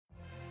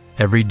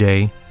Every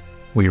day,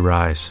 we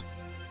rise,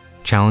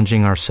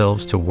 challenging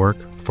ourselves to work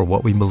for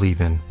what we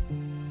believe in.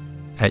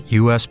 At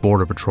U.S.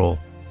 Border Patrol,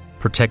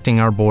 protecting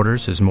our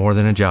borders is more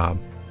than a job.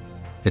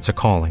 It's a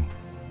calling.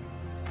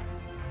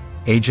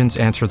 Agents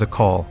answer the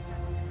call,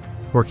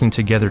 working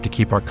together to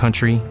keep our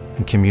country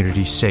and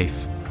communities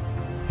safe.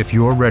 If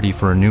you're ready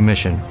for a new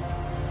mission,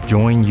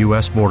 join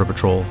U.S. Border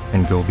Patrol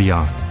and go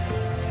beyond.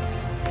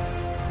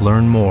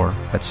 Learn more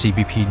at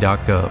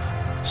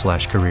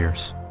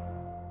cbp.gov/careers.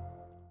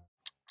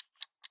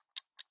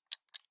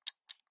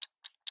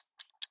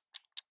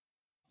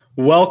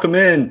 Welcome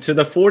in to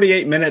the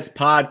 48 Minutes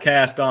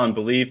podcast on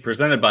Believe,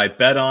 presented by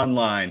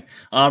BetOnLine.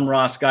 I'm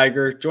Ross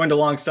Geiger, joined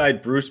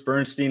alongside Bruce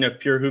Bernstein of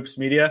Pure Hoops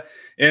Media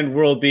and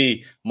World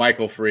B,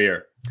 Michael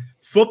Freer.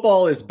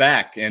 Football is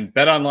back, and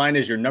BetOnLine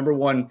is your number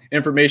one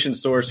information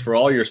source for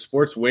all your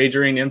sports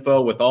wagering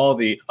info with all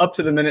the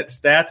up-to-the-minute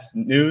stats,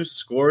 news,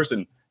 scores,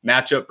 and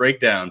matchup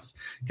breakdowns.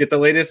 Get the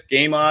latest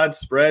game odds,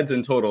 spreads,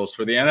 and totals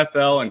for the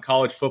NFL and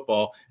college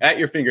football at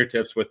your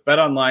fingertips with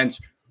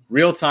BetOnLine's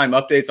real-time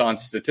updates on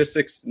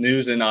statistics,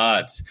 news, and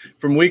odds.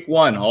 From week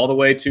 1 all the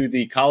way to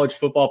the college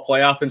football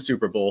playoff and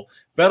Super Bowl,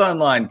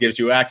 BetOnline gives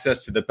you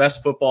access to the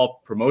best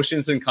football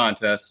promotions and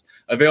contests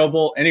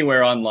available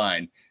anywhere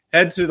online.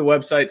 Head to the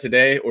website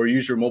today or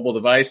use your mobile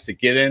device to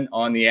get in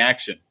on the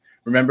action.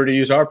 Remember to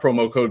use our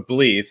promo code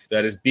BLEAV,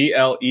 that is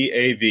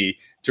BLEAV,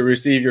 to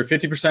receive your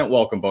 50%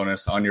 welcome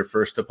bonus on your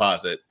first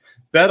deposit.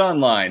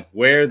 BetOnline,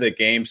 where the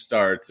game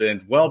starts.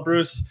 And, well,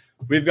 Bruce,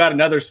 we've got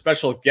another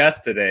special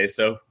guest today.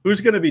 So who's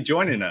going to be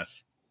joining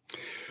us?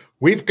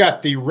 We've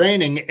got the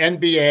reigning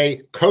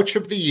NBA Coach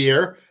of the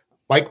Year,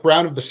 Mike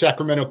Brown of the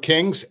Sacramento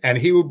Kings, and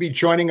he will be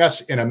joining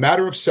us in a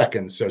matter of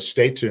seconds, so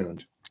stay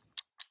tuned.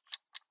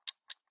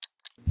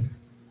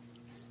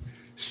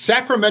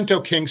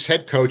 Sacramento Kings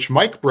head coach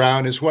Mike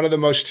Brown is one of the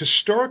most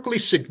historically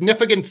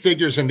significant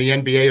figures in the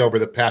NBA over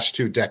the past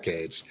 2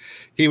 decades.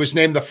 He was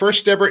named the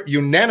first ever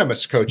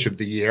unanimous Coach of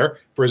the Year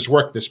for his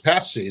work this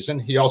past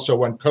season. He also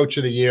won Coach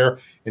of the Year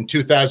in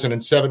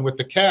 2007 with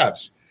the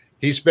Cavs.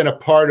 He's been a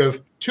part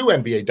of 2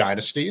 NBA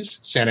dynasties,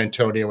 San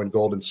Antonio and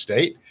Golden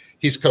State.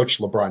 He's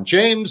coached LeBron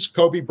James,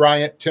 Kobe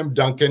Bryant, Tim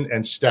Duncan,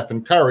 and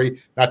Stephen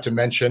Curry, not to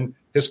mention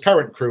his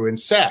current crew in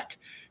Sac.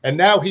 And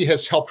now he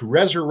has helped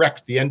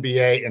resurrect the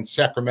NBA in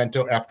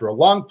Sacramento after a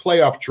long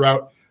playoff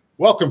drought.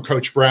 Welcome,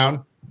 Coach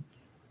Brown.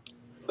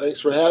 Thanks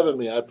for having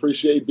me. I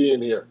appreciate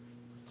being here.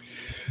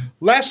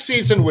 Last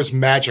season was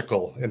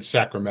magical in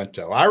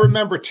Sacramento. I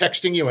remember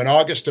texting you in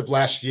August of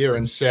last year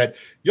and said,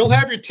 you'll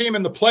have your team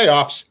in the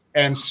playoffs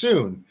and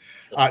soon.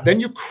 Then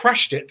you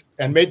crushed it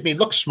and made me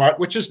look smart,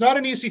 which is not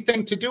an easy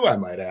thing to do, I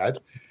might add.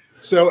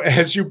 So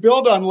as you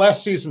build on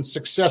last season's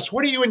success,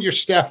 what are you and your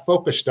staff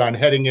focused on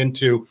heading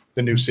into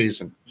the new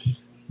season?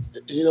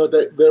 You know,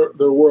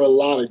 there were a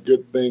lot of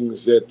good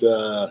things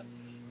that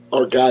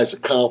our guys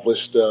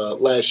accomplished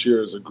last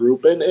year as a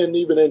group and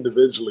even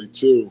individually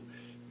too.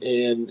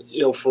 And,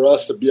 you know, for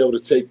us to be able to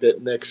take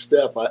that next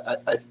step,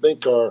 I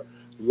think our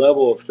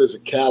level of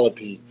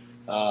physicality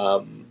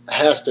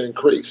has to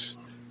increase.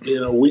 You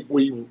know,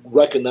 we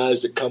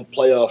recognized it come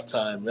playoff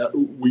time.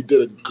 We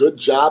did a good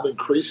job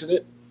increasing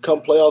it come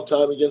playoff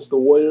time against the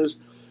Warriors,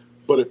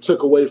 but it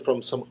took away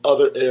from some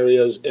other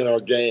areas in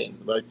our game.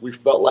 Like we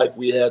felt like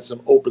we had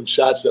some open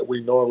shots that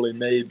we normally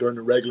made during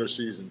the regular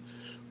season.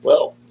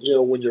 Well, you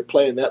know, when you're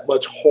playing that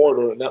much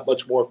harder and that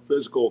much more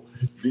physical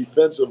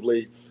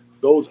defensively,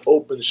 those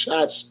open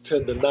shots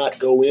tend to not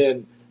go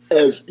in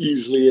as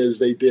easily as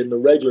they did in the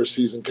regular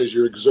season because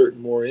you're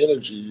exerting more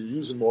energy, you're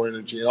using more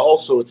energy. And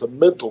also it's a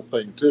mental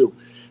thing too.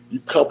 You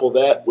couple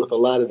that with a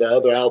lot of the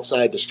other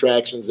outside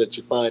distractions that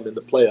you find in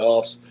the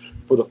playoffs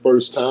for the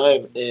first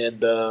time,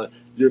 and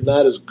you're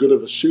not as good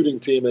of a shooting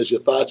team as you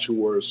thought you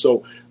were.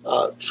 So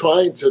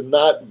trying to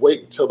not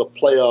wait until the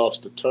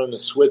playoffs to turn the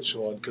switch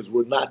on because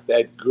we're not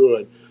that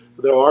good.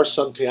 There are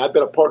some teams, I've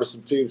been a part of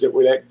some teams that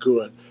were that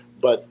good,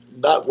 but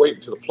not wait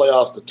until the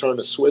playoffs to turn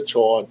the switch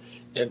on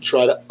and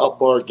try to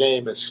up our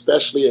game,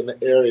 especially in the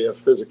area of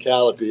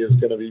physicality, is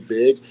going to be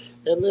big.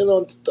 And then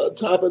on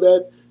top of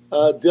that,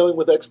 dealing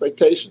with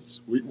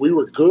expectations. We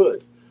were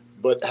good,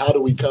 but how do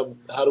we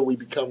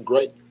become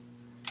great?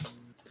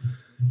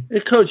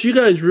 Hey, Coach, you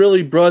guys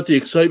really brought the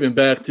excitement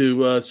back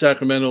to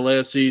Sacramento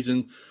last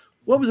season.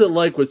 What was it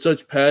like with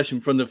such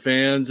passion from the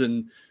fans?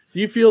 And do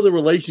you feel the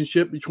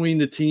relationship between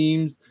the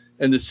teams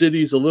and the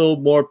city is a little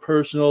more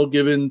personal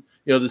given,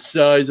 you know, the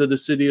size of the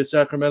city of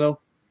Sacramento?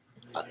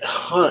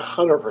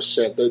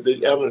 100%. I'm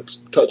going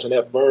to touch on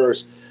that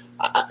first.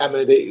 I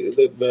mean,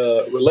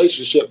 the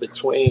relationship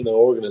between the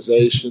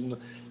organization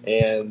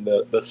and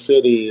the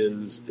city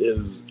is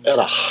at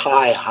a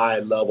high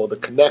level. The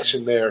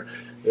connection there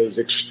is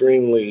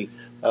extremely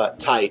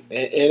tight,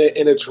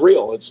 and it's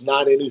real. It's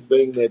not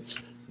anything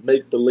that's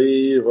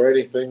make-believe or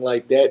anything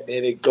like that,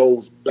 and it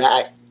goes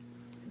back,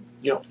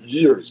 you know,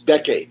 years,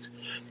 decades.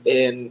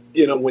 And,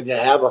 you know, when you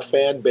have a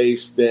fan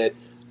base that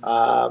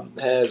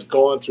has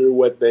gone through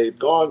what they've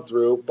gone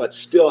through but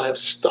still have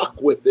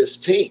stuck with this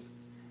team,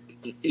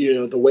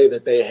 the way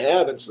that they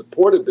have and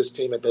supported this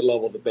team at the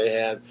level that they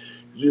have,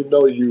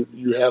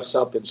 you have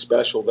something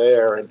special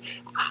there. And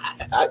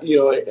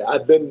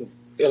I've been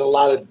in a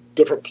lot of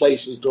different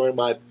places during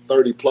my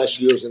 30 plus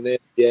years in the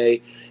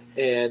NBA,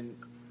 and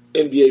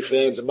NBA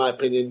fans, in my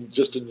opinion,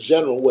 just in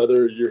general,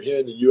 whether you're here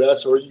in the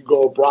U.S. or you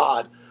go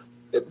abroad,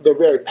 they're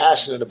very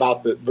passionate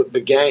about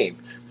the game.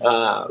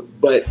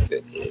 But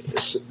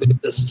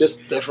it's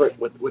just different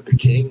with the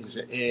Kings,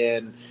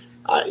 and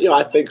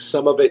I think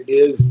some of it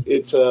is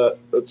it's a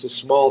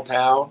small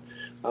town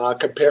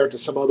compared to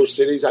some other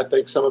cities. I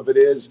think some of it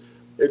is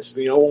it's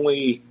the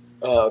only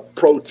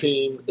pro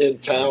team in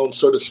town,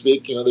 so to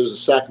speak. There's a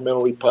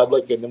Sacramento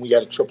Republic, and then we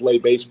got a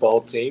AAA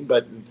baseball team.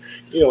 But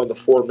in the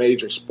four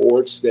major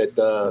sports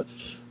that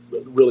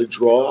really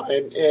draw,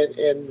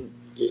 and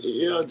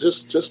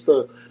just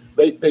the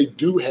they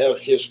do have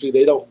history.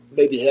 They don't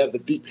maybe have the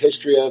deep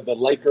history of the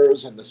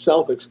Lakers and the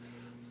Celtics,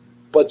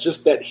 but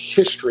just that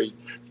history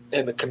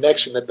and the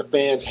connection that the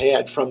fans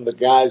had from the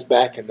guys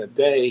back in the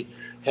day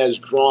has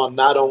drawn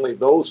not only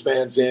those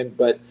fans in,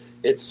 but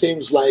it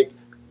seems like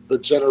the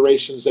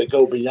generations that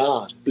go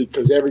beyond,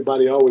 because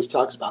everybody always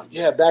talks about,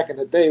 back in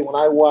the day when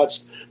I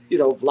watched,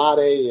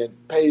 Vlade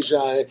and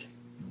Peja,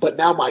 but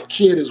now my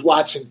kid is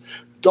watching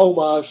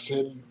Domas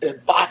and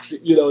Fox.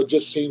 It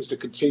just seems to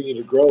continue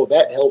to grow.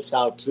 That helps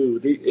out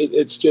too.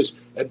 It's just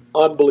an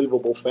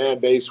unbelievable fan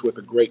base with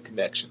a great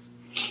connection.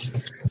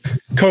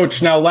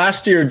 Coach, now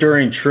last year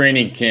during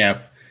training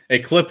camp, a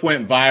clip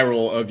went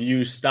viral of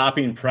you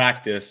stopping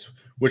practice,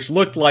 which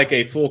looked like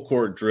a full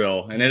court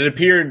drill, and it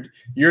appeared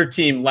your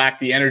team lacked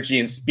the energy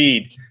and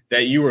speed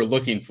that you were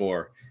looking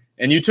for.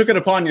 And you took it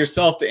upon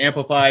yourself to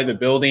amplify the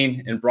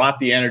building and brought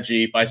the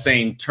energy by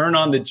saying, "Turn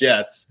on the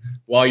Jets,"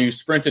 while you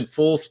sprinted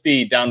full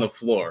speed down the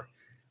floor.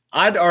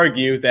 I'd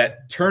argue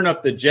that "turn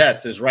up the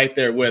Jets" is right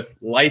there with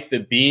 "light the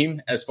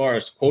beam" as far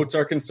as quotes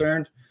are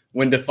concerned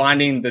when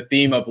defining the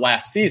theme of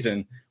last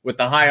season with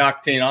the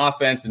high-octane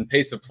offense and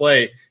pace of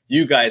play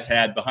you guys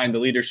had behind the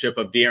leadership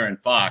of De'Aaron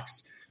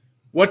Fox.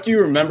 What do you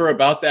remember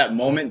about that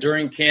moment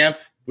during camp?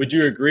 Would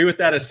you agree with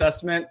that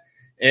assessment?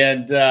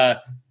 And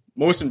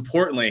most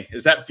importantly,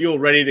 is that fuel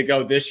ready to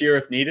go this year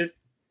if needed?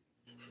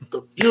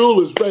 The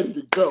fuel is ready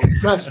to go.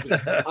 Trust me. I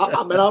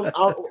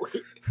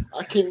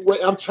can't wait.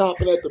 I'm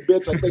chomping at the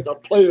bits. I think our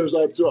players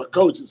are too, our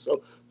coaches.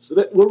 So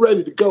that we're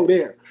ready to go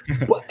there.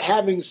 But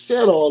having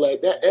said all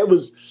that,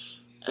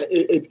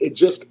 it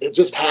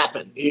just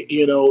happened.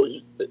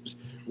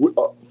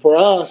 For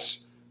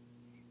us,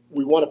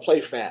 we want to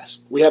play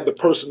fast. We have the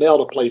personnel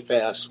to play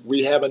fast.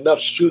 We have enough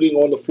shooting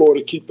on the floor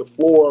to keep the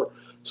floor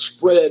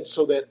spread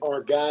so that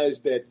our guys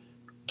that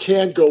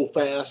can go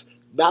fast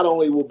not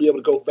only will be able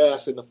to go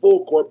fast in the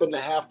full court, but in the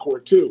half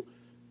court too.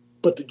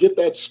 But to get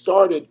that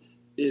started,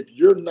 if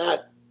you're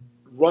not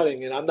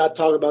running, and I'm not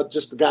talking about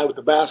just the guy with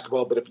the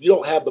basketball, but if you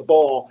don't have the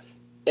ball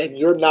and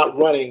you're not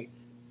running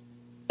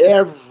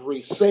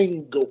every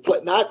single play,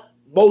 not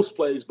most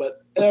plays,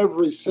 but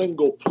every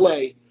single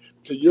play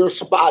to your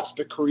spots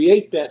to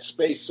create that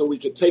space so we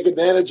can take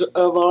advantage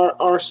of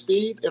our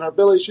speed and our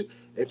ability to shoot.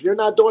 If you're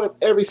not doing it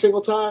every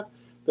single time,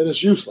 then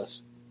it's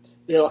useless.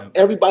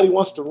 Everybody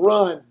wants to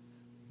run,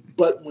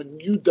 but when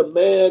you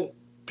demand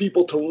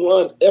people to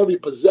run every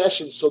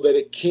possession so that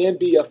it can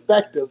be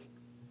effective,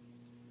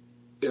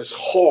 it's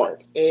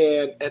hard.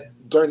 And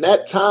during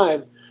that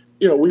time,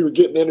 we were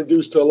getting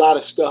introduced to a lot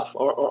of stuff.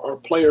 Our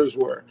players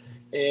were.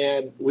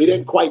 And we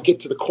didn't quite get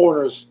to the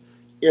corners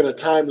in a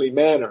timely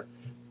manner.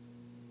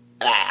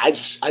 And I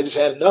just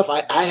had enough.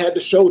 I had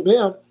to show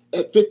them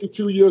at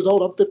 52 years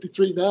old. I'm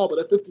 53 now, but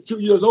at 52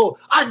 years old,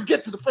 I can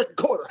get to the freaking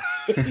corner.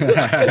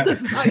 And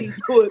this is how you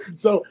do it. And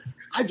so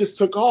I just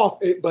took off.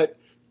 But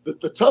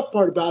the tough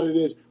part about it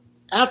is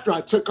after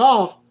I took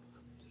off,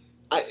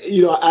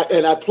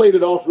 I played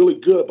it off really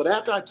good. But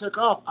after I took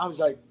off, I was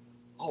like,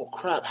 oh,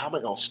 crap, how am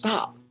I going to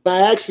stop?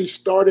 I actually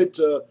started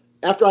to,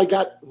 after I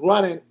got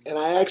running, and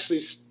I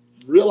actually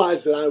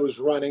realized that I was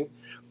running,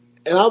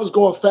 and I was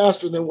going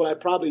faster than what I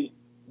probably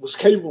was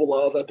capable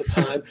of at the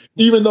time,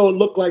 even though it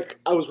looked like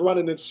I was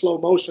running in slow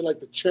motion, like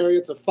the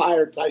Chariots of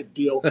Fire type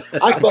deal.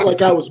 I felt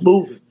like I was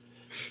moving.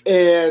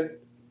 And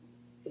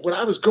when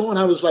I was going,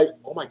 I was like,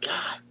 oh, my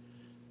God,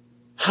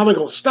 how am I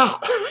going to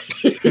stop?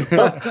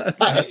 Because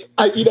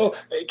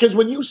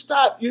when you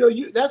stop,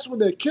 that's when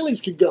the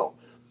Achilles can go.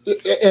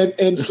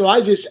 And so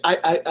I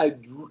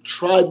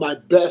tried my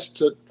best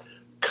to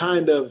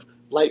kind of,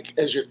 like,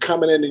 as you're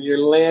coming in and you're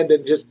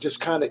landing,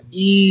 just kind of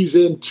ease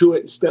into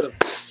it instead of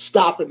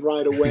stopping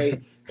right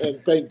away.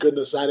 And thank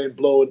goodness I didn't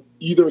blow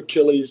either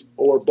Achilles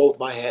or both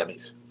my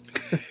hammies.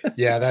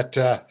 Yeah,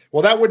 that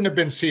wouldn't have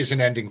been season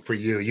ending for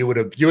you. You would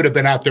have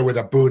been out there with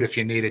a boot if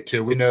you needed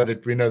to. We know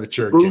that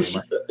you're a Bruce,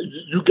 gamer.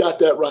 You got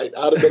that right.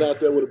 I'd have been out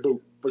there with a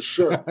boot for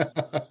sure.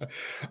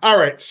 All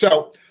right.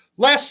 So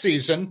last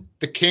season,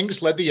 the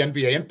Kings led the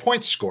NBA in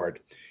points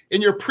scored.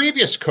 In your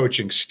previous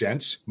coaching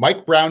stints,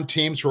 Mike Brown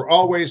teams were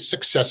always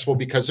successful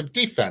because of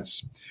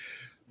defense.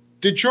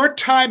 Did your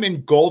time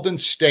in Golden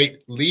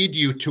State lead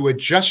you to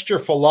adjust your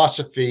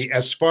philosophy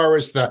as far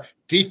as the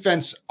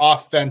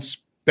defense-offense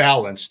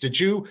balance. Did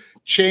you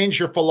change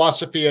your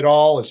philosophy at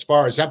all as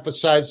far as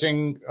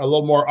emphasizing a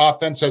little more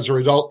offense as a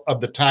result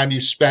of the time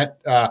you spent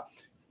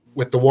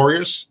with the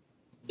Warriors?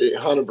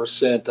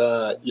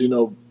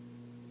 100%.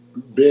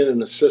 Being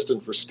an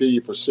assistant for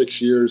Steve for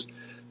 6 years,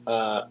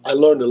 I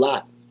learned a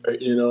lot.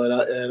 And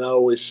I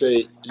always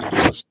say,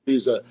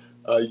 Steve's a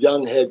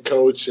young head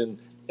coach, and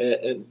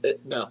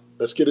now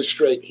let's get it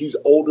straight. He's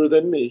older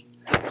than me,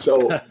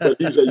 but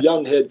he's a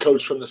young head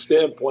coach from the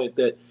standpoint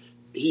that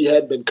he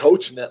hadn't been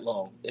coaching that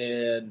long,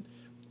 and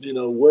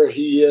where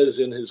he is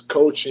in his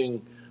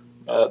coaching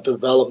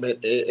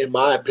development, in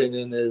my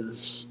opinion,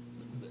 is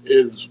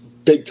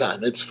big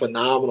time. It's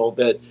phenomenal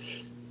that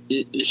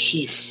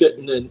he's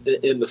sitting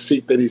in the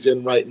seat that he's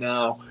in right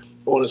now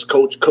on his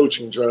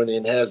coaching journey,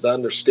 and has the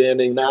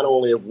understanding not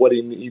only of what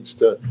he needs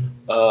to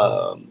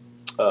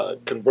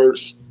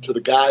converse to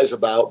the guys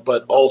about,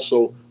 but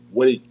also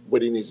what he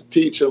needs to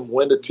teach them,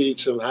 when to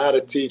teach them, how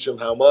to teach them,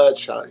 how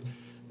much.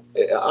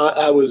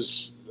 I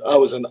was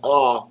in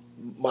awe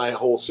my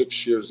whole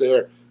 6 years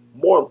there.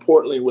 More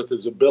importantly, with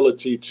his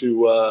ability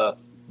to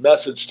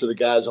message to the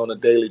guys on a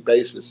daily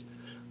basis,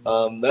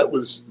 that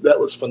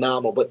was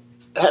phenomenal. But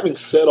having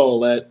said all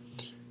that,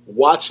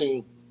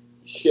 watching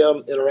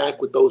him interact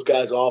with those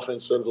guys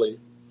offensively,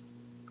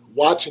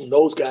 watching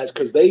those guys,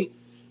 because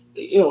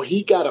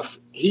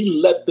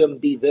he let them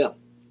be them.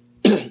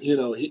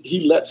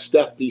 He let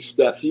Steph be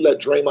Steph. He let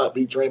Draymond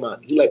be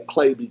Draymond. He let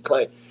Clay be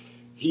Clay.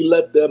 He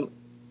let them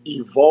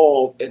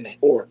evolve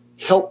or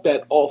help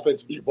that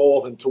offense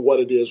evolve into what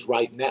it is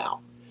right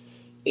now.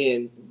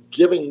 And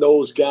giving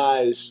those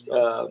guys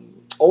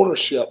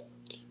ownership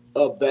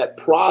of that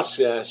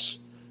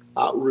process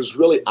was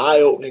really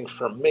eye-opening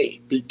for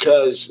me,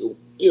 because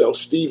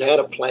Steve had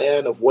a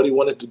plan of what he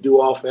wanted to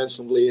do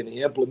offensively, and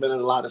he implemented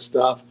a lot of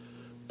stuff.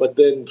 But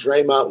then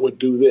Draymond would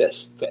do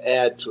this to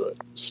add to it.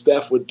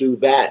 Steph would do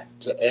that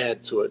to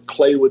add to it.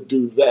 Clay would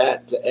do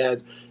that to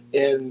add.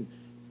 And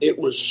it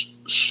was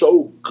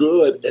so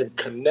good and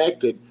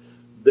connected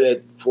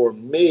that for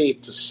me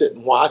to sit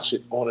and watch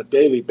it on a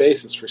daily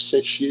basis for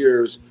 6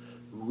 years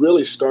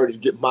really started to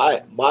get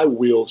my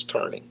wheels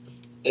turning.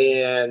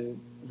 And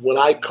when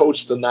I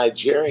coached the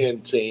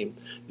Nigerian team,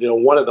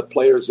 one of the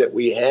players that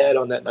we had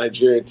on that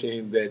Nigerian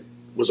team that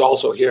was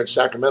also here in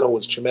Sacramento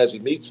was Chimezi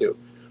Mitsu.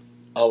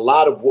 A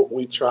lot of what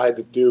we tried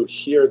to do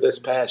here this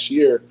past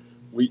year,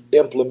 we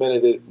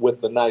implemented it with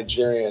the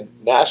Nigerian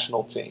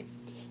national team,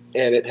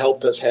 and it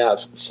helped us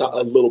have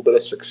a little bit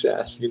of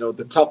success.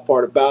 The tough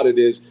part about it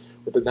is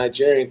with the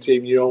Nigerian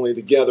team, you're only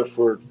together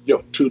for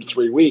 2 to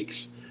 3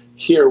 weeks.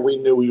 Here, we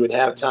knew we would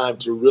have time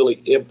to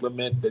really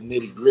implement the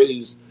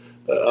nitty-gritties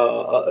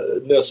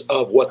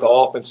of what the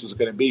offense is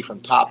going to be from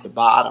top to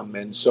bottom.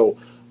 And so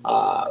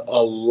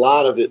a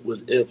lot of it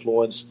was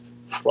influenced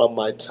from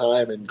my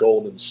time in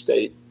Golden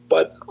State,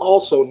 but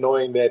also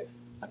knowing that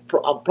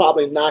I'm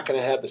probably not going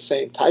to have the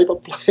same type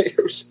of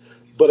players,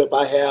 but if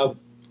I have,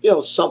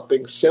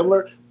 something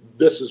similar,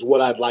 this is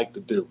what I'd like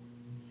to do.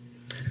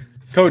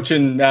 Coach,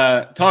 and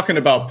talking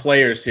about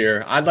players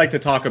here, I'd like to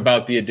talk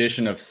about the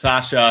addition of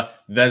Sasha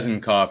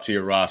Vezenkov to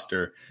your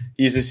roster.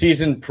 He's a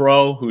seasoned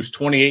pro who's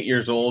 28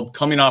 years old,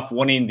 coming off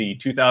winning the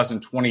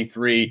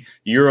 2023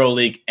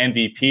 Euroleague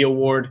MVP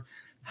award.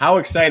 How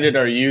excited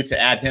are you to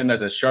add him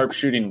as a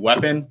sharpshooting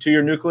weapon to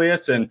your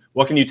nucleus, and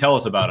what can you tell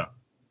us about him?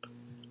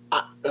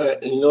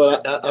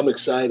 I'm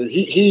excited.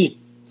 He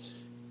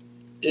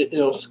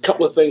a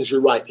couple of things.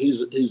 You're right.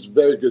 He's a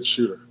very good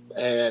shooter,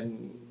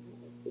 and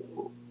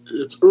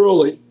it's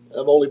early.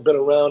 I've only been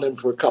around him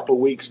for a couple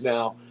of weeks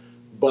now,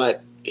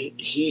 but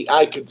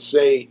I could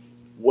say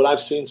what I've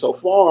seen so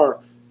far,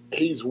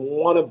 he's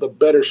one of the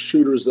better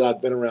shooters that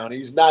I've been around.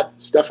 He's not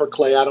Steph or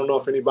Clay. I don't know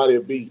if anybody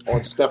will be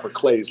on Steph or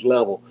Clay's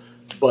level,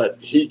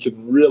 but he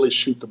can really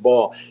shoot the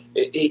ball.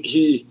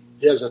 He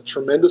has a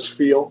tremendous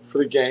feel for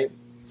the game,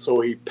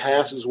 so he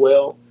passes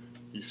well,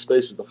 he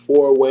spaces the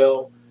floor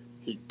well,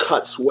 he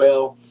cuts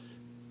well,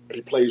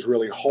 he plays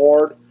really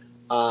hard,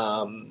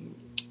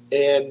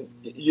 and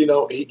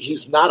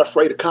he's not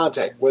afraid of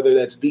contact, whether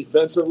that's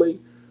defensively,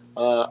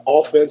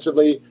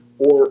 offensively,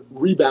 or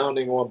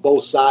rebounding on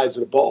both sides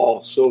of the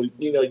ball. So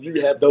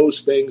you have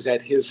those things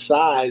at his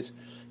size,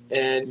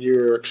 and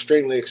you're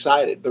extremely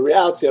excited. The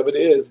reality of it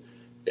is,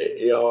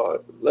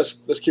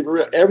 let's keep it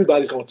real.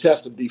 Everybody's going to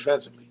test him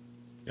defensively.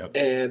 Yep.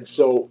 And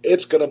so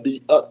it's going to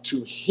be up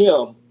to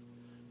him,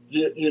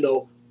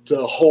 to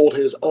hold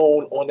his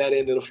own on that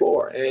end of the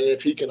floor. And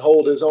if he can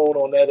hold his own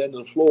on that end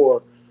of the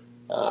floor,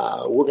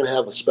 we're going to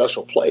have a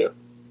special player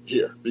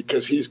here,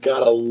 because he's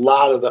got a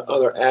lot of the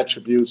other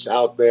attributes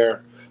out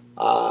there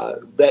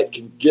that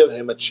can give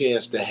him a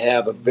chance to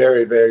have a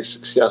very, very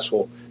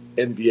successful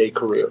NBA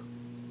career.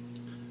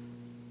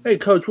 Hey,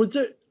 Coach,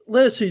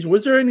 last season,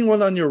 was there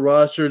anyone on your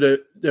roster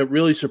that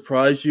really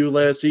surprised you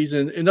last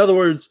season? In other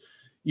words,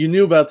 you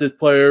knew about this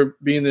player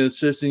being an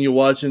assistant, you're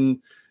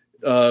watching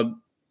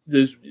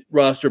this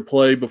roster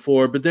play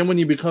before, but then when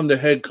you become the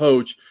head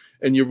coach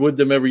and you're with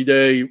them every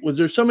day, was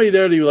there somebody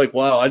there that you're like,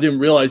 wow, I didn't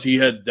realize he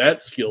had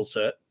that skill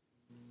set?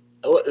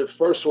 The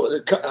first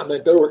one, I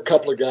mean, there were a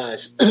couple of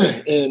guys,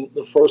 and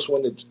the first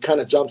one that kind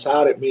of jumps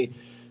out at me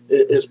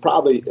is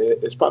probably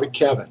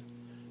Kevin.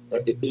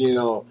 You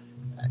know,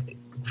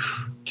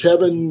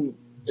 Kevin,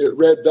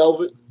 Red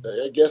Velvet.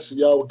 I guess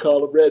y'all would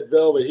call him Red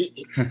Velvet.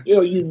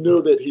 You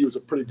knew that he was a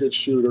pretty good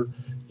shooter.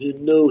 You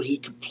knew he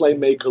could play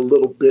make a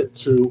little bit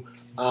too.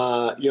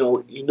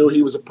 You knew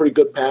he was a pretty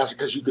good passer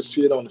because you could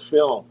see it on the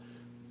film.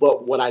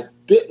 But what I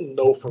didn't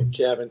know from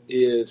Kevin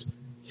is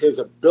his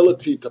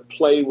ability to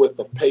play with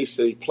the pace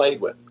that he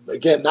played with.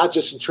 Again, not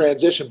just in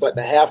transition, but in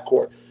the half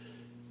court.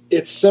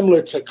 It's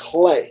similar to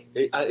Clay.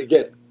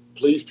 Again,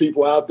 please,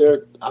 people out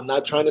there, I'm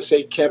not trying to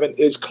say Kevin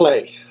is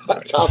Clay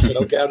Thompson,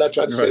 okay? I'm not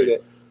trying to say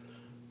that.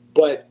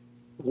 But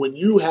when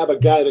you have a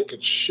guy that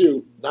can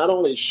shoot, not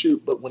only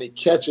shoot, but when he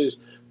catches,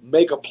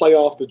 make a play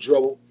off the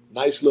dribble,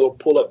 nice little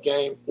pull-up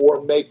game,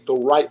 or make the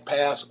right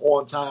pass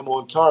on time,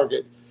 on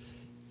target,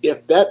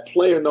 if that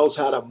player knows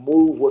how to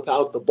move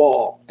without the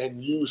ball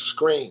and use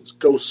screens,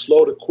 go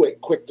slow to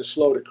quick, quick to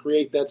slow to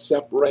create that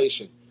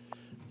separation,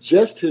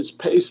 just his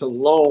pace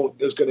alone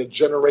is going to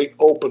generate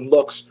open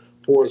looks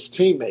for his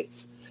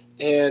teammates.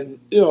 And,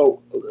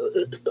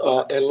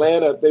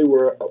 Atlanta, they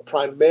were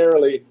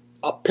primarily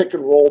a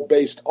pick-and-roll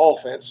based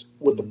offense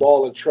with the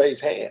ball in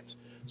Trey's hands.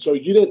 So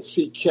you didn't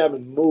see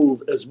Kevin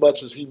move as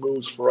much as he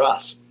moves for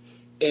us.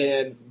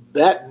 And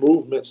that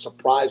movement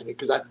surprised me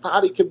because I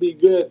thought he could be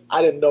good.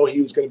 I didn't know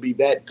he was going to be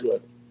that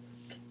good.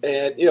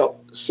 And,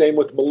 same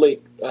with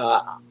Malik.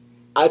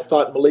 I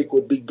thought Malik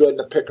would be good in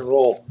the pick and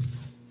roll.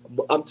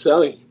 I'm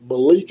telling you,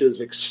 Malik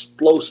is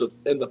explosive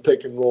in the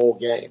pick and roll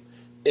game.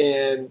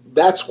 And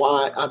that's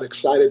why I'm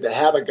excited to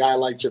have a guy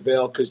like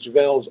JaVale because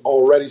JaVale's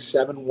already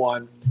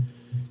 7'1".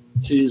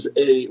 He's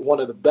one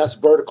of the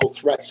best vertical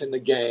threats in the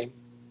game.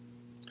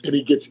 And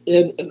he gets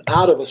in and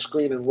out of a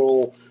screen and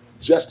roll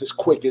just as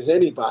quick as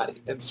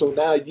anybody. And so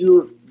now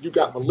you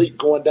got Malik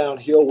going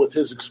downhill with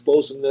his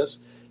explosiveness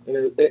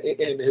and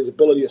his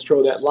ability to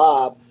throw that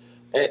lob.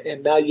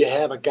 And now you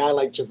have a guy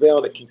like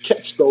JaVale that can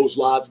catch those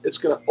lobs. It's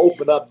going to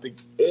open up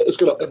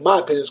in my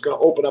opinion, it's going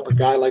to open up a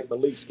guy like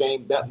Malik's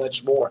game that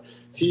much more.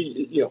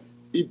 He's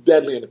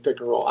deadly in the pick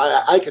and roll.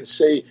 I can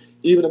say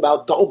even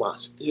about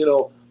Domantas,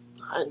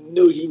 I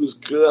knew he was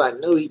good. I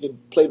knew he could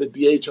play the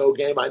DHO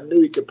game. I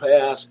knew he could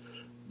pass.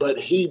 But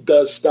he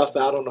does stuff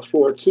out on the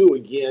floor, too,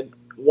 again,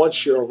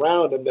 once you're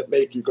around him that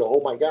make you go,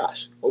 oh, my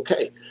gosh,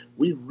 okay,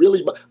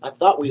 I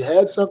thought we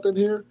had something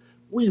here.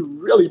 We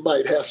really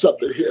might have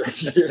something here,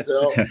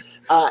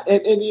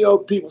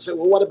 And people say,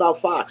 well, what about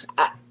Fox?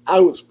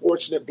 I was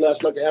fortunate,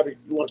 blessed, lucky, you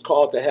want to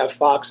call it, to have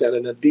Fox at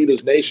an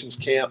Adidas Nations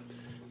camp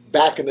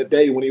back in the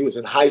day when he was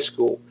in high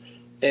school.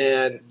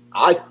 And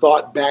I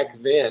thought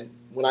back then,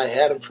 when I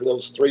had him for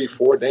those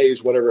 3-4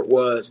 days, whatever it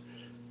was,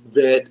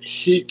 that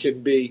he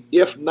can be,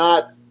 if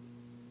not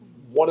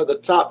one of the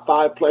top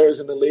 5 players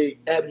in the league,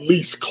 at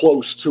least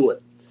close to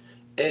it.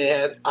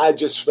 And I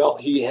just felt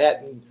he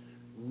hadn't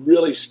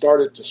really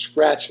started to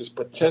scratch his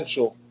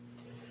potential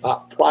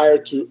prior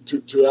to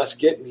us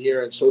getting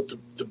here. And so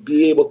to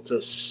be able to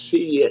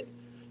see it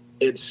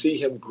and see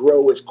him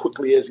grow as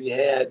quickly as he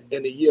had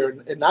in a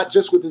year, and not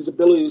just with his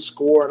ability to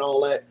score and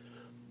all that,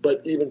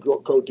 but even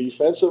grow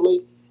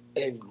defensively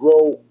and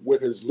grow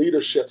with his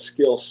leadership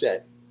skill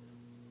set.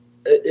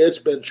 It's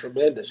been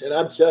tremendous. And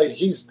I'm telling you,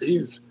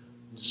 he's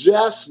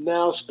just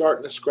now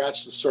starting to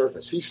scratch the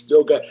surface. He's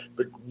still got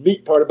the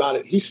neat part about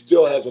it. He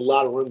still has a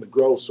lot of room to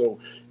grow. So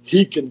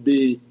he can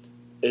be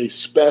a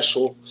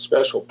special,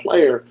 special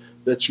player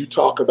that you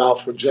talk about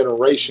for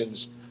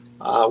generations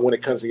when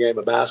it comes to the game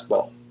of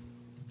basketball.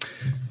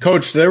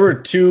 Coach, there were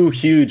 2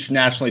 huge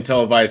nationally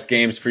televised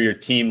games for your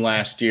team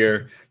last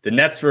year. The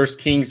Nets versus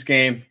Kings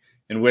game,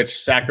 which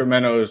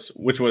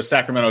was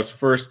Sacramento's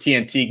first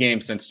TNT game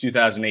since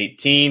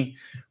 2018,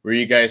 where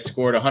you guys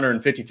scored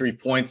 153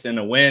 points in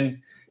a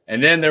win.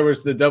 And then there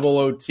was the double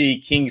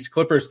OT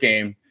Kings-Clippers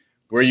game,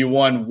 where you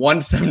won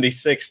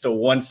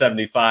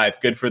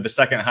 176-175, good for the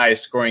second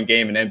highest scoring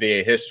game in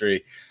NBA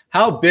history.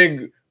 How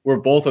big were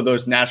both of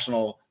those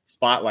national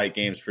spotlight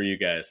games for you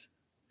guys?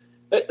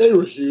 They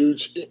were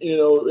huge,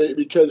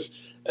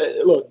 because,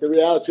 look, the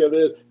reality of it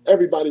is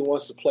everybody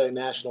wants to play a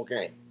national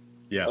game.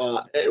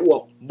 Yeah.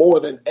 More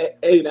than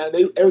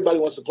everybody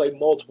wants to play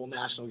multiple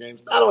national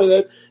games. Not only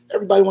that,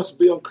 everybody wants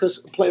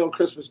to play on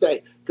Christmas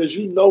Day because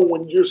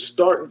when you're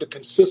starting to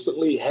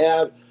consistently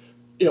have,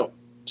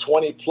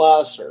 20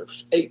 plus or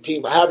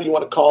 18, however you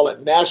want to call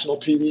it, national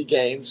TV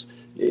games,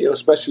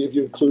 especially if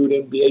you include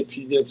NBA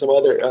TV and some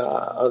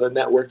other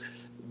network.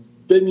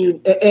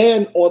 Then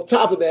and on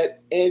top of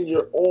that, and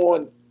you're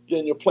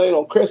playing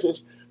on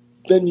Christmas,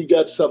 then you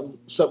got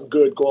something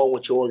good going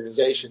with your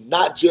organization,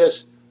 not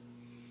just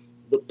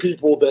the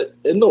people that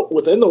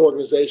within the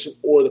organization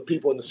or the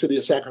people in the city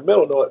of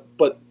Sacramento know it,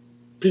 but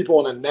people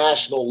on a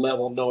national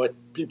level know it.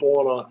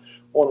 People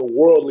on a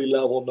worldly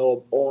level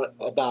know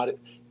about it.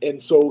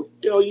 And so,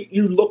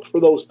 you look for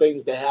those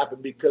things to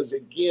happen because,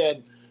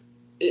 again,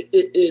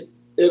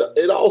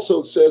 it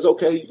also says,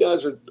 okay, you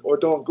guys are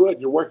doing good.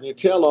 You're working your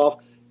tail off,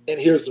 and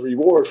here's the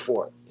reward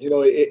for it.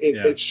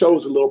 It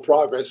shows a little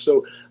progress.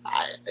 So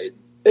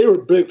they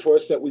were big for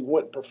us that we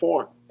went and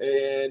perform,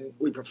 and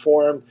we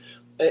performed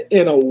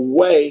in a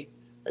way,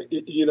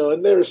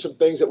 and there are some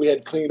things that we had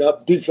to clean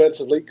up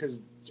defensively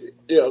because,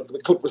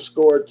 the Clippers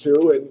scored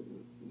too, and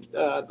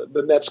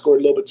the Nets scored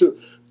a little bit too.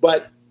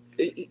 But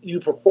you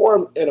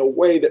perform in a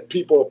way that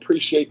people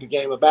appreciate the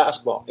game of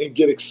basketball and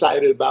get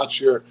excited about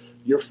your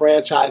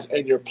franchise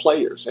and your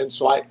players. And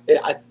so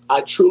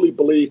I truly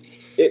believe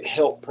it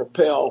helped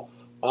propel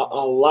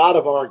a lot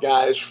of our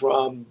guys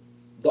from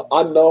the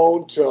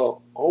unknown to,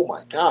 oh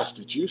my gosh,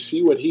 did you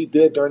see what he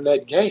did during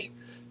that game?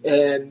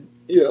 And,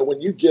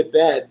 when you get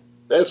that,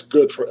 that's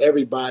good for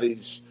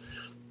everybody's,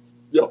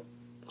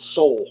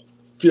 soul,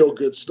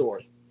 feel-good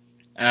story.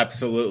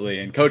 Absolutely.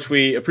 And, Coach,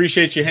 we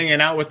appreciate you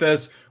hanging out with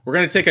us. We're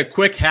going to take a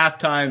quick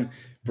halftime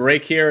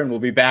break here, and we'll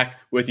be back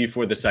with you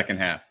for the second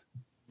half.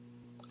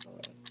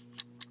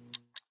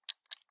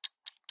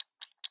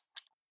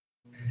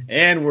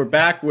 And we're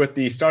back with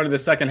the start of the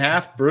second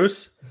half.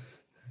 Bruce?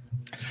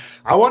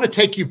 I want to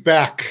take you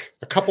back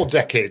a couple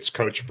decades,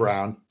 Coach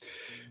Brown.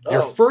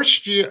 Your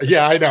first year,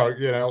 I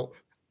know,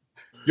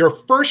 your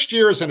first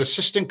year as an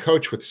assistant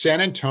coach with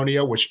San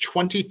Antonio was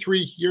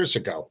 23 years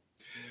ago.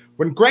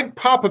 When Gregg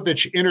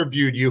Popovich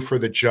interviewed you for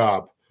the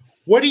job,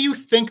 what do you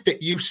think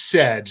that you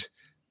said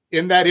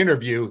in that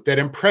interview that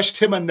impressed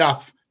him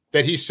enough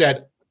that he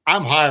said,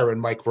 I'm hiring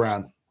Mike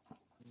Brown?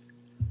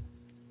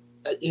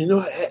 He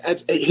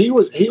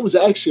was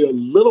actually a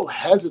little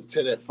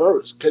hesitant at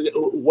first because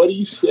what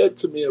he said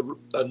to me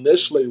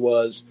initially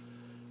was,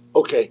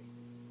 okay,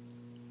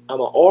 I'm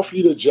going to offer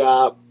you the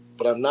job,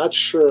 but I'm not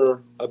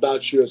sure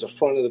about you as a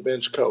front of the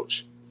bench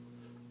coach.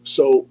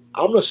 So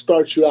I'm going to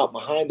start you out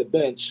behind the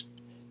bench.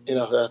 And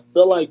if I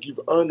feel like you've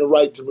earned the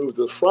right to move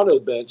to the front of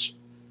the bench,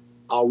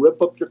 I'll rip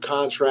up your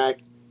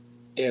contract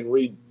and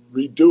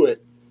redo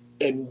it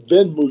and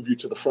then move you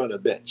to the front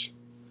of the bench.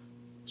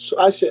 So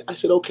I said,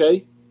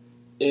 okay.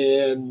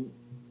 And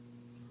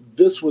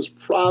this was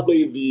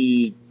probably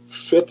the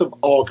 5th of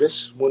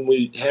August when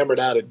we hammered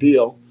out a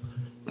deal.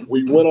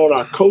 We went on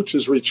our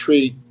coaches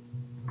retreat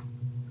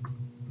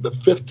the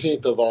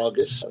 15th of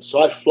August.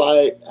 So I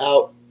fly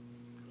out.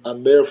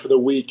 I'm there for the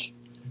week.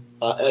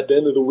 At the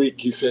end of the week,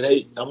 he said,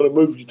 hey, I'm going to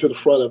move you to the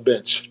front of the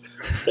bench.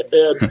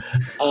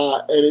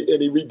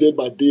 and he redid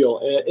my deal.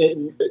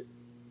 And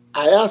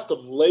I asked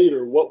him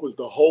later what was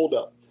the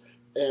holdup.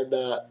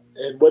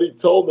 And what he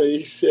told me,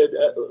 he said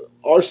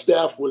our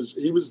staff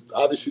he was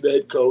obviously the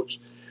head coach.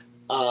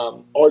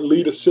 Our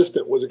lead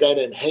assistant was a guy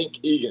named Hank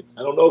Egan.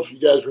 I don't know if you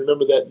guys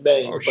remember that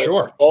name. Oh,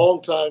 sure.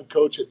 Long-time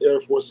coach at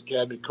Air Force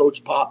Academy. He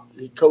coached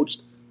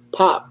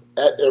Pop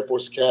at Air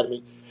Force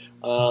Academy.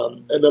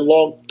 And then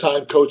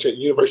long-time coach at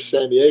University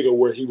of San Diego,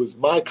 where he was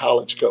my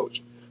college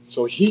coach.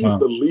 So he's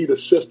the lead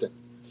assistant.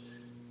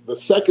 The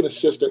second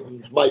assistant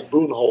was Mike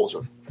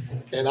Boonholzer.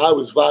 And I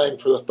was vying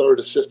for the third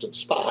assistant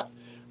spot.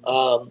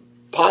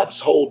 Pop's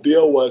whole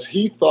deal was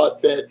he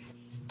thought that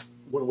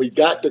when we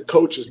got to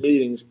coaches'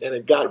 meetings and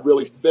it got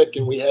really thick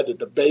and we had to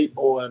debate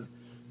on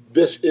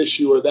this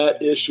issue or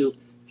that issue,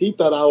 he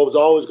thought I was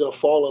always going to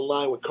fall in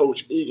line with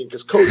Coach Egan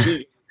because Coach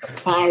Egan is a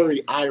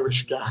fiery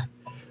Irish guy.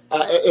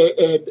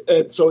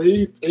 And so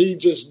he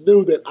just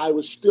knew that I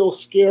was still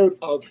scared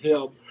of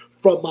him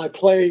from my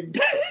playing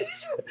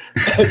days.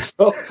 and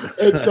so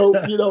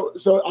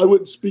so I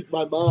wouldn't speak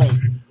my mind.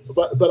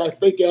 But I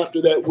think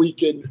after that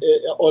weekend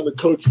on the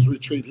coaches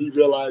retreat, he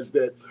realized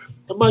that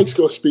Mike's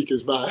going to speak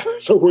his mind.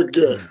 So we're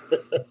good.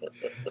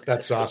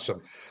 That's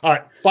awesome. All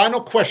right.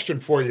 Final question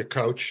for you,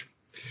 Coach.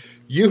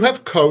 You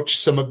have coached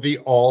some of the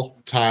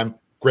all-time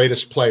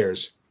greatest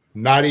players,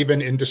 not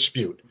even in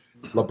dispute.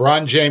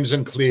 LeBron James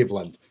in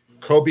Cleveland,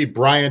 Kobe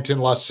Bryant in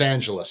Los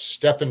Angeles,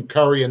 Stephen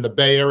Curry in the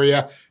Bay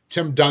Area,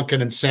 Tim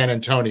Duncan in San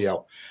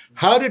Antonio.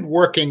 How did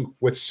working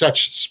with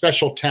such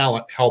special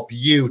talent help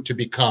you to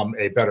become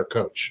a better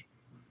coach?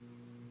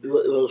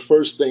 Well, the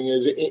first thing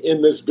is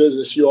in this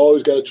business, you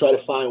always got to try to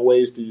find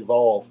ways to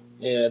evolve.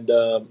 And,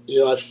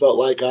 I felt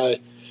like I'm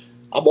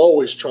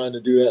always trying to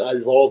do that. I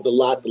evolved a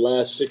lot the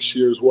last 6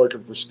 years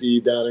working for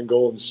Steve down in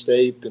Golden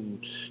State.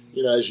 And,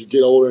 as you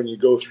get older and you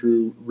go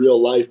through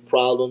real life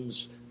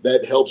problems,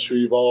 that helps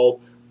you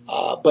evolve.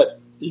 But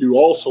you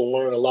also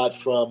learn a lot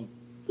from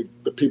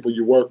the people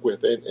you work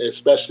with, and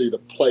especially the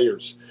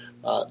players.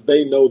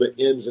 They know the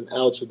ins and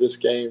outs of this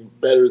game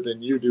better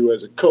than you do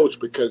as a coach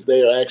because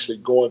they are actually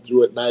going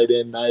through it night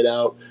in, night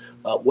out,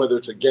 whether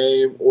it's a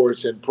game or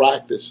it's in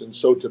practice. And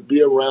so to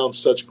be around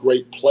such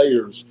great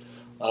players,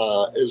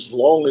 as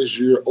long as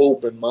you're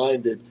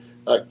open-minded,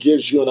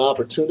 gives you an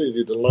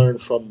opportunity to learn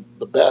from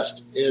the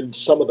best in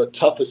some of the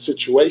toughest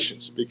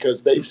situations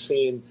because they've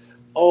seen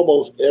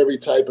almost every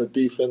type of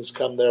defense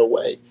come their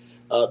way.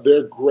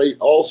 They're great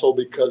also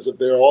because of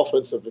their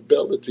offensive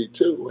ability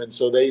too. And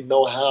so they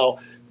know how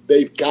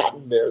they've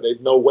gotten there. They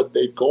know what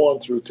they've gone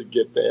through to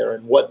get there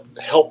and what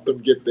helped them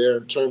get there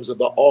in terms of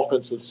the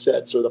offensive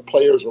sets or the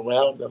players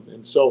around them.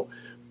 And so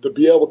to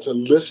be able to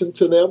listen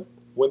to them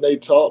when they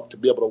talk, to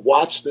be able to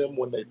watch them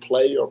when they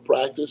play or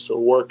practice or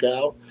work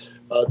out,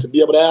 to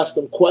be able to ask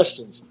them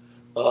questions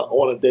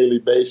on a daily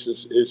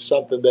basis is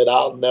something that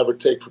I'll never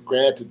take for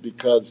granted,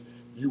 because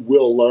you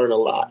will learn a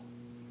lot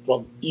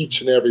from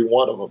each and every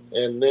one of them.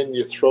 And then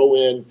you throw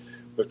in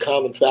the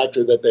common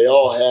factor that they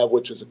all have,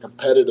 which is a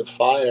competitive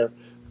fire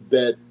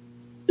that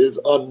is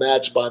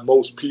unmatched by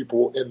most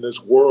people in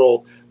this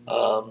world,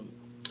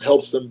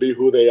 helps them be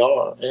who they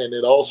are. And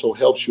it also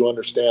helps you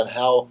understand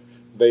how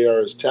they are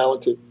as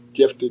talented,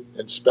 gifted,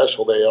 and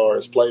special they are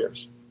as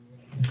players.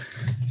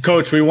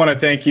 Coach, we want to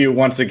thank you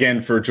once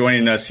again for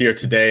joining us here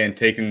today and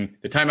taking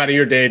the time out of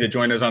your day to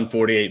join us on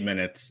 48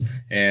 Minutes.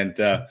 And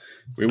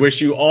we wish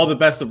you all the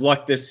best of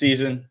luck this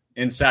season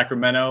in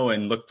Sacramento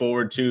and look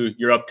forward to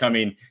your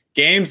upcoming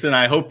games. And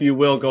I hope you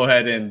will go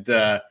ahead and,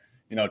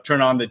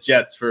 turn on the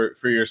Jets for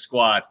your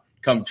squad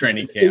come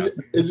training camp.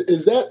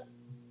 Is that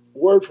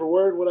word for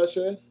word what I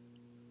said?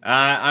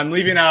 I'm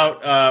leaving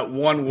out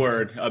one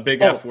word, a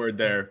big F word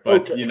there,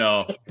 but okay.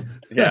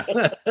 Yeah.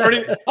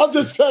 I'm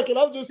just checking.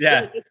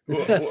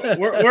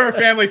 We're a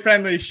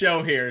family-friendly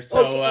show here,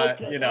 so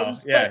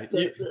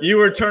okay. you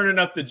were turning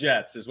up the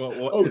Jets is what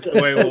is the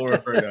way we'll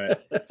refer to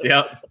it.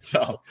 Yep.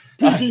 So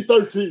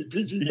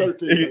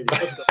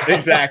PG-13.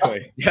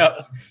 Exactly.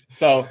 Yep.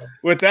 So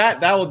with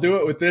that will do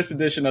it with this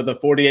edition of the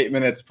 48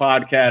 Minutes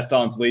podcast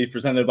on Believe,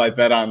 presented by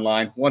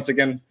BetOnline. Once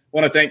again,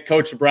 want to thank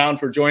Coach Brown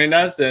for joining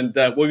us, and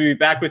we'll be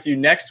back with you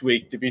next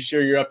week to be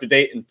sure you're up to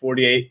date in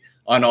 48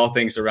 on all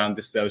things around the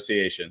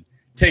association.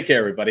 Take care,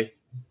 everybody.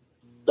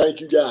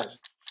 Thank you, guys.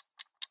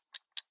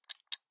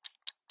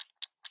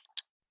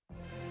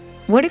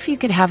 What if you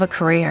could have a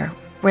career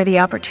where the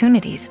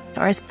opportunities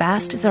are as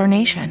vast as our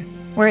nation,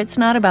 where it's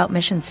not about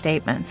mission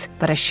statements,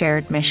 but a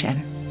shared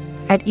mission?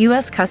 At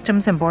U.S.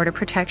 Customs and Border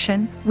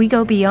Protection, we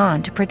go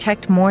beyond to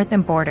protect more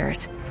than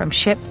borders. From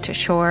ship to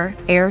shore,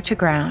 air to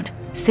ground,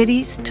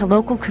 cities to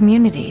local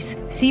communities,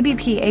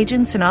 CBP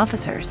agents and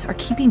officers are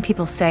keeping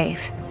people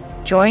safe.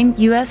 Join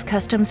U.S.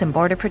 Customs and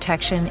Border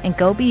Protection and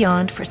go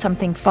beyond for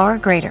something far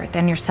greater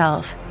than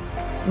yourself.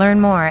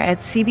 Learn more at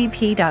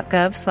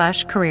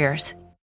cbp.gov/careers.